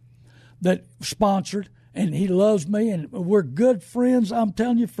dealership that sponsored, and he loves me, and we're good friends. I'm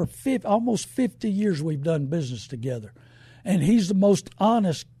telling you, for almost 50 years we've done business together. And he's the most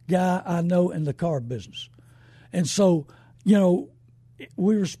honest guy I know in the car business. And so,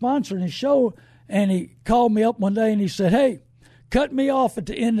 we were sponsoring his show, and he called me up one day and he said, hey, cut me off at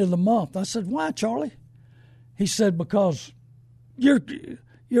the end of the month. I said, why, Charlie? He said, because your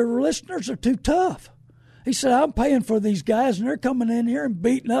listeners are too tough. He said, I'm paying for these guys, and they're coming in here and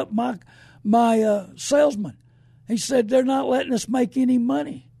beating up my salesman. He said, they're not letting us make any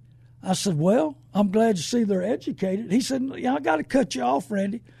money. I said, well, I'm glad to see they're educated. He said, I got to cut you off,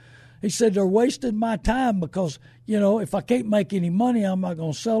 Randy. He said, they're wasting my time because, if I can't make any money, I'm not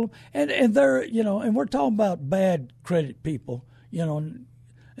going to sell them. And they're, and we're talking about bad credit people. And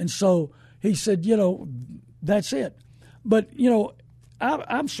so he said, that's it. But,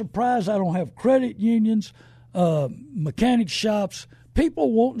 I'm surprised I don't have credit unions, mechanic shops,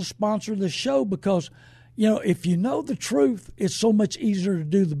 people wanting to sponsor this show because, if you know the truth, it's so much easier to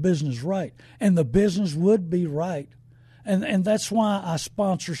do the business right. And the business would be right. And that's why I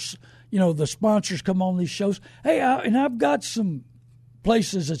sponsor, the sponsors come on these shows. Hey, I've got some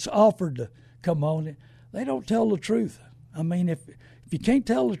places that's offered to come on. They don't tell the truth. I mean, if you can't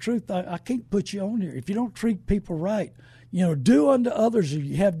tell the truth, I can't put you on here. If you don't treat people right, do unto others as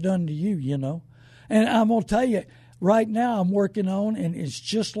you have done to you, And I'm going to tell you, right now I'm working on, and it's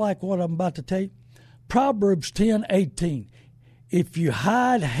just like what I'm about to tell you, Proverbs 10:18. If you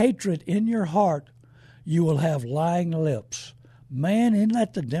hide hatred in your heart, you will have lying lips. Man, isn't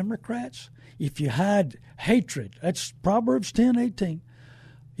that the Democrats? If you hide hatred, that's Proverbs 10:18.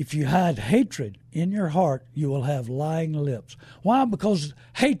 If you hide hatred in your heart, you will have lying lips. Why? Because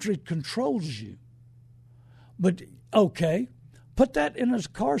hatred controls you. But, okay, put that in as a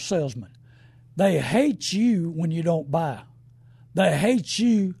car salesman. They hate you when you don't buy. They hate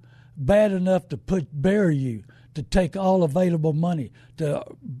you bad enough to bury you, to take all available money, to,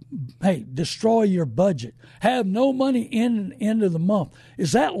 destroy your budget, have no money in the end of the month.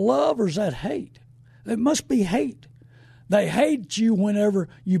 Is that love or is that hate? It must be hate. They hate you whenever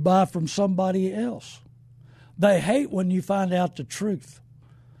you buy from somebody else. They hate when you find out the truth.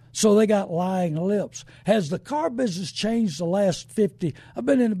 So they got lying lips. Has the car business changed the last 50? I've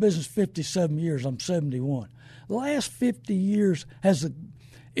been in the business 57 years. I'm 71. The last 50 years,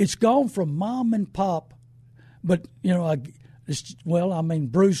 it's gone from mom and pop, but,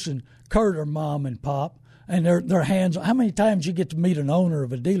 Bruce and Kurt are mom and pop, and their hands. How many times you get to meet an owner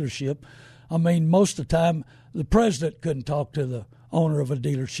of a dealership? I mean, most of the time, the president couldn't talk to the owner of a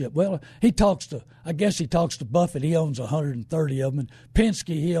dealership. Well, he talks to Buffett. He owns 130 of them. And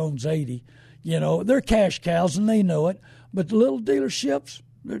Penske, he owns 80. They're cash cows, and they know it. But the little dealerships,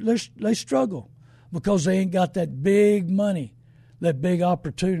 they struggle because they ain't got that big money, that big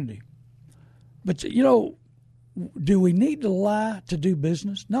opportunity. But, do we need to lie to do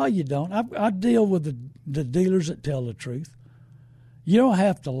business? No, you don't. I deal with the dealers that tell the truth. You don't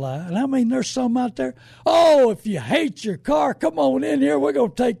have to lie. And I mean, there's some out there, oh, if you hate your car, come on in here. We're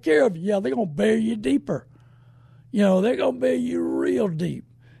going to take care of you. Yeah, they're going to bury you deeper. You know, they're going to bury you real deep.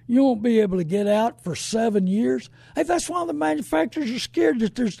 You won't be able to get out for 7 years. Hey, that's why the manufacturers are scared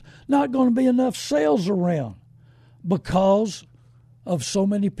that there's not going to be enough sales around because of so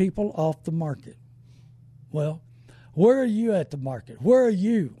many people off the market. Well, where are you at the market? Where are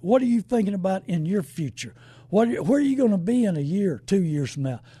you? What are you thinking about in your future? Where are you going to be in a year, 2 years from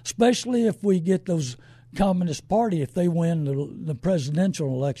now? Especially if we get those Communist Party, if they win the presidential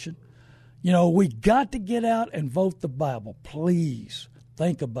election. You know, we got to get out and vote the Bible. Please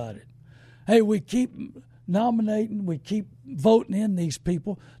think about it. Hey, we keep nominating, we keep voting in these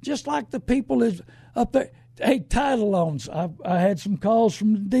people, just like the people is up there. Hey, title loans. I had some calls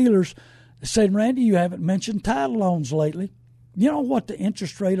from the dealers that said, Randy, you haven't mentioned title loans lately. You know what the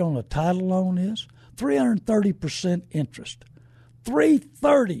interest rate on a title loan is? 330% interest.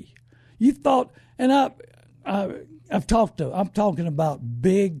 330. You thought, and I'm talking about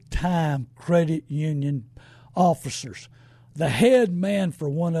big time credit union officers. The head man for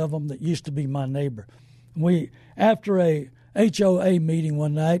one of them that used to be my neighbor. After a HOA meeting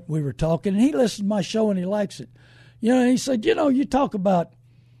one night, we were talking, and he listened to my show and he likes it. You know, he said, you know, you talk about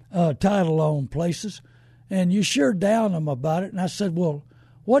title loan places, and you sure down them about it. And I said, well,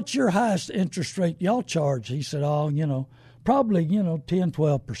 what's your highest interest rate y'all charge? He said, oh, you know, probably, 10,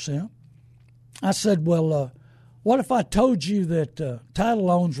 12%. I said, well, what if I told you that title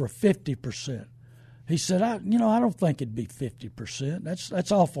loans were 50%? He said, I don't think it'd be 50%.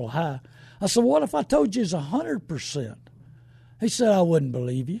 That's awful high. I said, what if I told you it's 100%? He said, I wouldn't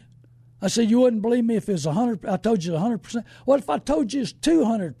believe you. I said, you wouldn't believe me if it was 100. I told you 100%. What if I told you it's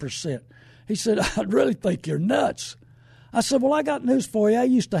 200%? He said, I really think you're nuts. I said, well, I got news for you. I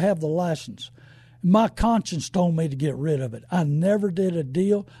used to have the license. My conscience told me to get rid of it. I never did a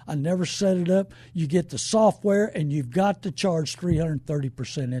deal. I never set it up. You get the software, and you've got to charge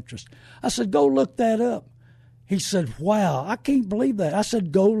 330% interest. I said, go look that up. He said, wow, I can't believe that. I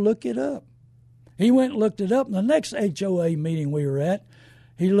said, go look it up. He went and looked it up. And the next HOA meeting we were at,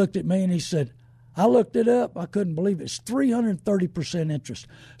 he looked at me and he said, I looked it up. I couldn't believe it. It's 330% interest.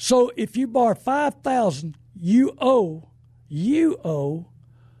 So if you borrow $5,000, you owe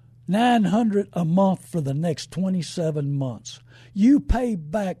 $900 a month for the next 27 months. You pay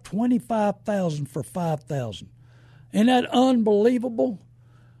back $25,000 for $5,000. Isn't that unbelievable?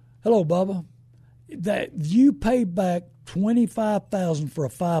 Hello, Bubba. That you pay back $25,000 for a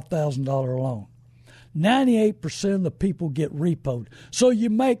 $5,000 loan. 98% of the people get repoed. So you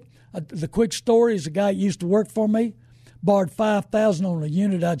make the quick story is a guy that used to work for me, borrowed $5,000 on a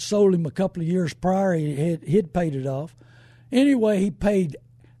unit I'd sold him a couple of years prior. He'd paid it off. Anyway, he paid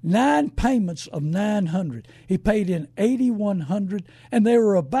 9 payments of $900. He paid in $8,100, and they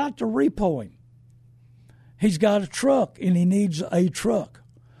were about to repo him. He's got a truck, and he needs a truck.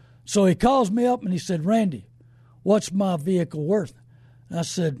 So he calls me up, and he said, Randy, what's my vehicle worth? And I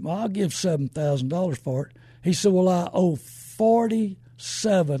said, well, I'll give $7,000 for it. He said, well, I owe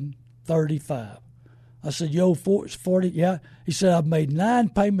 $47.35. I said, you owe 40? Yeah. He said, I've made 9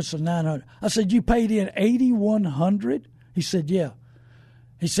 payments of $900. I said, you paid in $8,100? He said, yeah.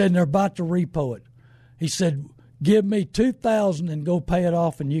 He said, and they're about to repo it. He said, give me $2,000 and go pay it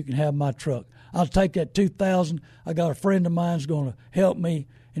off, and you can have my truck. I'll take that $2,000. I got a friend of mine who's going to help me,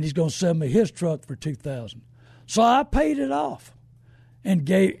 and he's going to sell me his truck for $2,000. So I paid it off and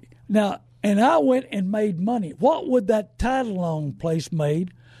I went and made money. What would that title loan place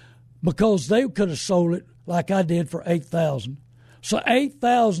made? Because they could have sold it like I did for $8,000. So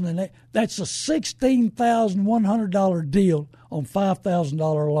 $8,000 and that's a $16,100 deal on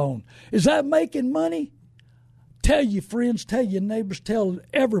 $5,000 loan. Is that making money? Tell your friends, tell your neighbors, tell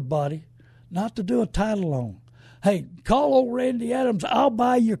everybody not to do a title loan. Hey, call old Randy Adams. I'll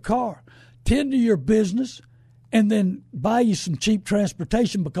buy your car. Tend to your business, and then buy you some cheap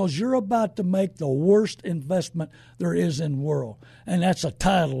transportation because you're about to make the worst investment there is in the world, and that's a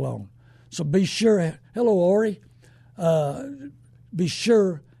title loan. So be sure. Hello, Ori. Be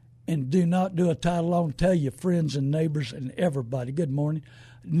sure and do not do a title loan. Tell your friends and neighbors and everybody, good morning,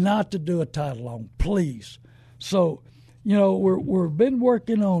 not to do a title loan, please. So, we've been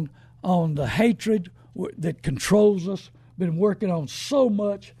working on the hatred that controls us, been working on so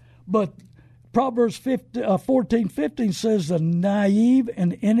much, but Proverbs 14:15 says the naive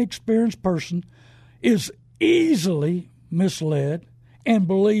and inexperienced person is easily misled and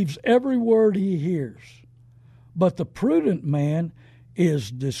believes every word he hears. But the prudent man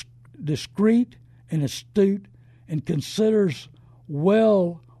is discreet and astute and considers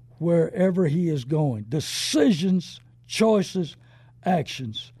well wherever he is going. Decisions, choices,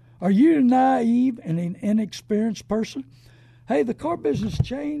 actions. Are you a naive and an inexperienced person? Hey, the car business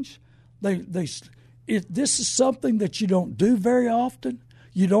changed. This is something that you don't do very often.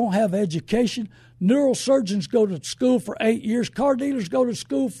 You don't have education. Neurosurgeons go to school for 8 years. Car dealers go to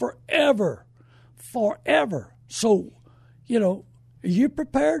school forever. So, are you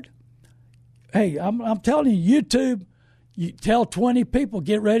prepared? Hey, I'm telling you, YouTube, you tell 20 people,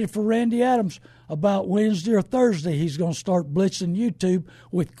 get ready for Randy Adams. About Wednesday or Thursday, he's going to start blitzing YouTube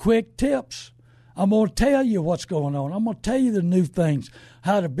with quick tips. I'm going to tell you what's going on. I'm going to tell you the new things,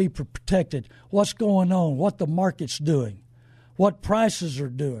 how to be protected, what's going on, what the market's doing, what prices are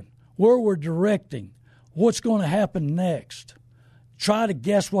doing, where we're directing, what's going to happen next. Try to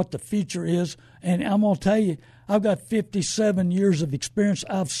guess what the future is, and I'm going to tell you, I've got 57 years of experience.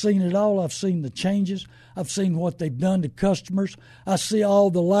 I've seen it all. I've seen the changes. I've seen what they've done to customers. I see all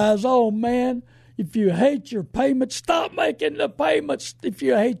the lies. Oh, man, if you hate your payments, stop making the payments. If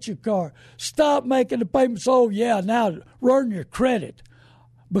you hate your car, stop making the payments. Oh, yeah, now earn your credit.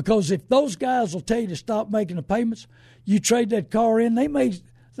 Because if those guys will tell you to stop making the payments, you trade that car in, they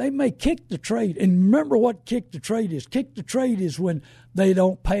may kick the trade. And remember what kick the trade is. Kick the trade is when they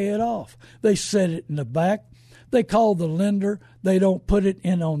don't pay it off. They set it in the back. They call the lender. They don't put it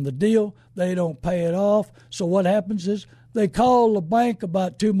in on the deal. They don't pay it off. So what happens is they call the bank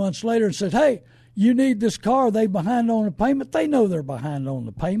about 2 months later and said, hey, you need this car. They behind on the payment. They know they're behind on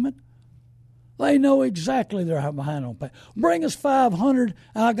the payment. They know exactly they're behind on payment. Bring us $500.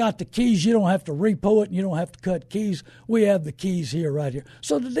 I got the keys. You don't have to repo it, and you don't have to cut keys. We have the keys here, right here.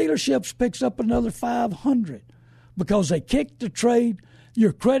 So the dealerships picks up another $500 because they kicked the trade.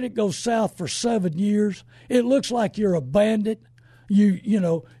 Your credit goes south for 7 years. It looks like you're a bandit.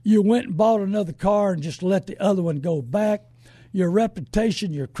 You went and bought another car and just let the other one go back. Your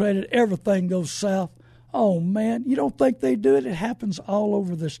reputation, your credit, everything goes south. Oh, man, you don't think they do it? It happens all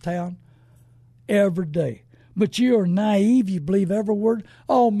over this town every day. But you are naive. You believe every word.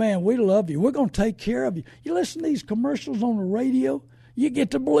 Oh, man, we love you. We're going to take care of you. You listen to these commercials on the radio, you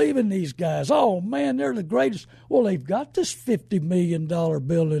get to believe in these guys. Oh, man, they're the greatest. Well, they've got this $50 million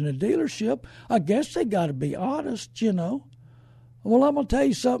bill in a dealership. I guess they got to be honest, Well, I'm going to tell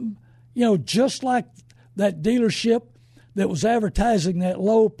you something. Just like that dealership that was advertising that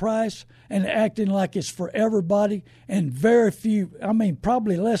low price and acting like it's for everybody, and very few,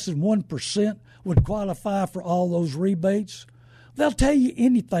 probably less than 1% would qualify for all those rebates. They'll tell you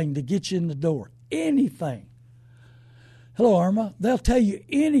anything to get you in the door. Anything. Hello, Irma. They'll tell you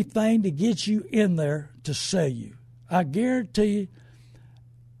anything to get you in there to sell you. I guarantee you,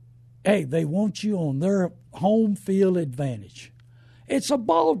 hey, they want you on their home field advantage. It's a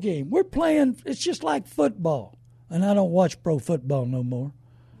ball game. We're playing, it's just like football. And I don't watch pro football no more.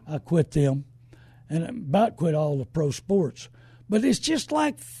 I quit them. And I about quit all the pro sports. But it's just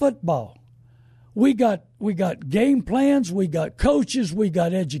like football. We got game plans, we got coaches, we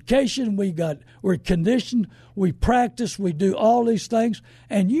got education, we're conditioned, we practice, we do all these things,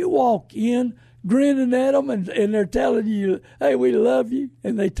 and you walk in grinning at them, and they're telling you, hey, we love you,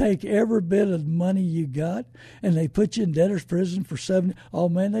 and they take every bit of money you got, and they put you in debtor's prison for 7. Oh,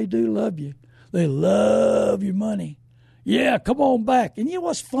 man, they do love you. They love your money. Yeah, come on back. And you know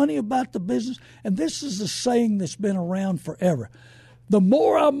what's funny about the business? And this is a saying that's been around forever. The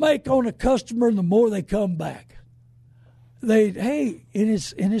more I make on a customer, the more they come back. And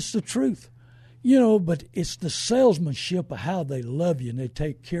it's the truth. But it's the salesmanship of how they love you and they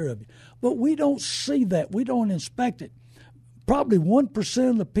take care of you. But we don't see that. We don't inspect it. Probably 1%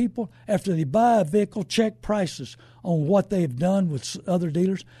 of the people, after they buy a vehicle, check prices on what they've done with other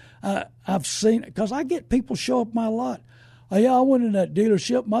dealers. I've seen, because I get people show up my lot. Yeah, I went in that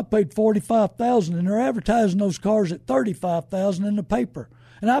dealership and I paid $45,000, and they're advertising those cars at $35,000 in the paper,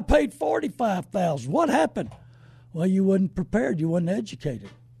 and I paid $45,000. What happened? Well, you wasn't prepared. You wasn't educated.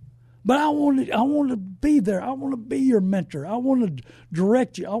 But I want to be there. I want to be your mentor. I want to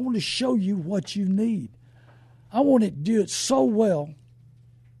direct you. I want to show you what you need. I want to do it so well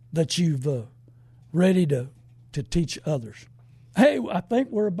that you've ready to teach others. Hey, I think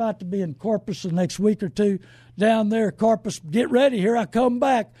we're about to be in Corpus the next week or two. Down there, Corpus, get ready. Here I come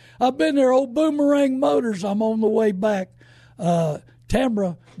back. I've been there, old Boomerang Motors. I'm on the way back.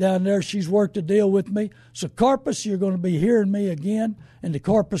 Tamara down there, she's worked a deal with me. So Corpus, you're going to be hearing me again in the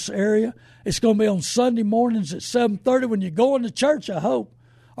Corpus area. It's going to be on Sunday mornings at 7:30 when you're going to church, I hope.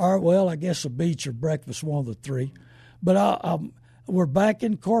 Or, well, I guess a beach or breakfast, one of the three. But we're back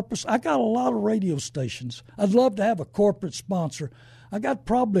in Corpus. I got a lot of radio stations. I'd love to have a corporate sponsor. I got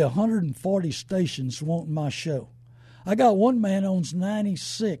probably 140 stations wanting my show. I got one man owns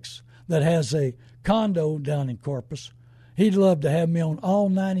 96 that has a condo down in Corpus. He'd love to have me on all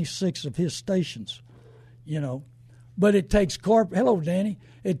 96 of his stations, But it takes hello, Danny.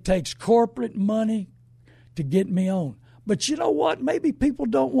 It takes corporate money to get me on. But you know what? Maybe people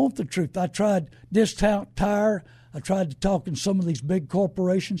don't want the truth. I tried Discount Tire. I tried to talk in some of these big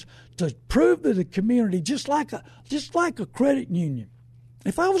corporations to prove to the community, just like a credit union.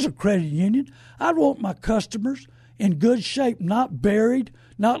 If I was a credit union, I'd want my customers in good shape, not buried,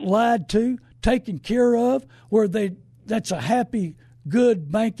 not lied to, taken care of, where that's a happy,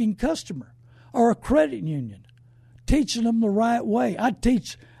 good banking customer. Or a credit union, teaching them the right way. I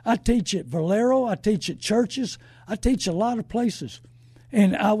teach at Valero. I teach at churches. I teach a lot of places.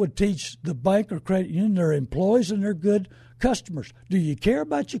 And I would teach the bank or credit union, their employees and their good customers. Do you care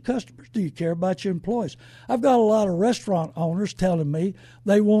about your customers? Do you care about your employees? I've got a lot of restaurant owners telling me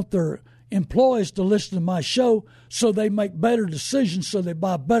they want their employees to listen to my show so they make better decisions, so they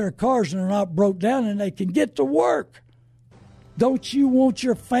buy better cars and they're not broke down and they can get to work. Don't you want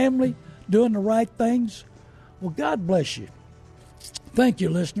your family doing the right things? Well, God bless you. Thank you,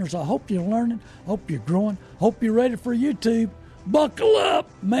 listeners. I hope you're learning. Hope you're growing. Hope you're ready for YouTube. Buckle up,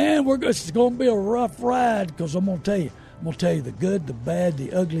 man. It's going to be a rough ride because I'm going to tell you the good, the bad,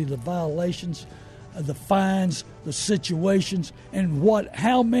 the ugly, the violations, the fines, the situations, and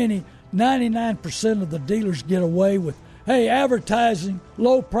how many 99% of the dealers get away with, hey, advertising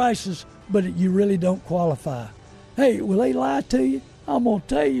low prices, but you really don't qualify. Hey, will they lie to you? I'm going to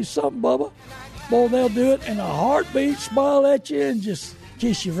tell you something, Bubba. Boy, they'll do it in a heartbeat, smile at you, and just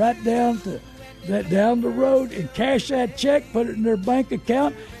kiss you right down the road and cash that check, put it in their bank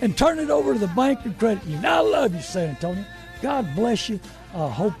account, and turn it over to the bank and credit union. I love you, San Antonio. God bless you. I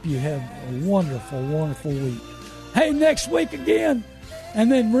hope you have a wonderful, wonderful week. Hey, next week again.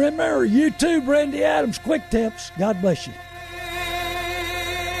 And then remember, YouTube, Randy Adams, Quick Tips. God bless you.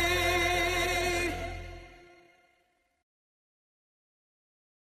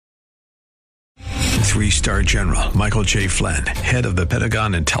 Three-star General Michael J. Flynn, head of the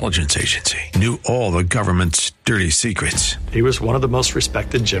Pentagon Intelligence Agency, knew all the government's dirty secrets. He was one of the most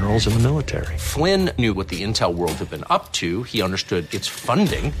respected generals in the military. Flynn knew what the intel world had been up to. He understood its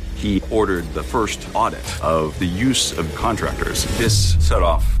funding. He ordered the first audit of the use of contractors. This set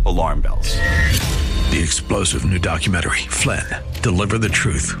off alarm bells. The explosive new documentary, Flynn, Deliver the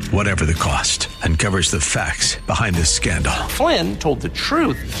Truth, Whatever the Cost, uncovers the facts behind this scandal. Flynn told the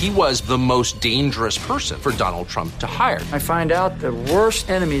truth. He was the most dangerous person for Donald Trump to hire. I find out the worst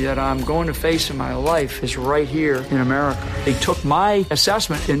enemy that I'm going to face in my life is right here in America. They took my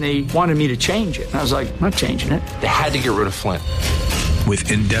assessment and they wanted me to change it. And I was like, I'm not changing it. They had to get rid of Flynn.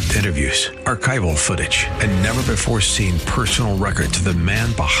 With in-depth interviews, archival footage, and never-before-seen personal records of the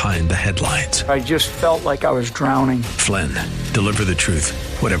man behind the headlines. I just felt like I was drowning. Flynn, Deliver the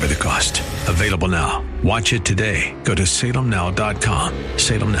Truth, Whatever the Cost. Available now. Watch it today. Go to salemnow.com.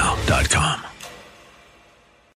 salemnow.com.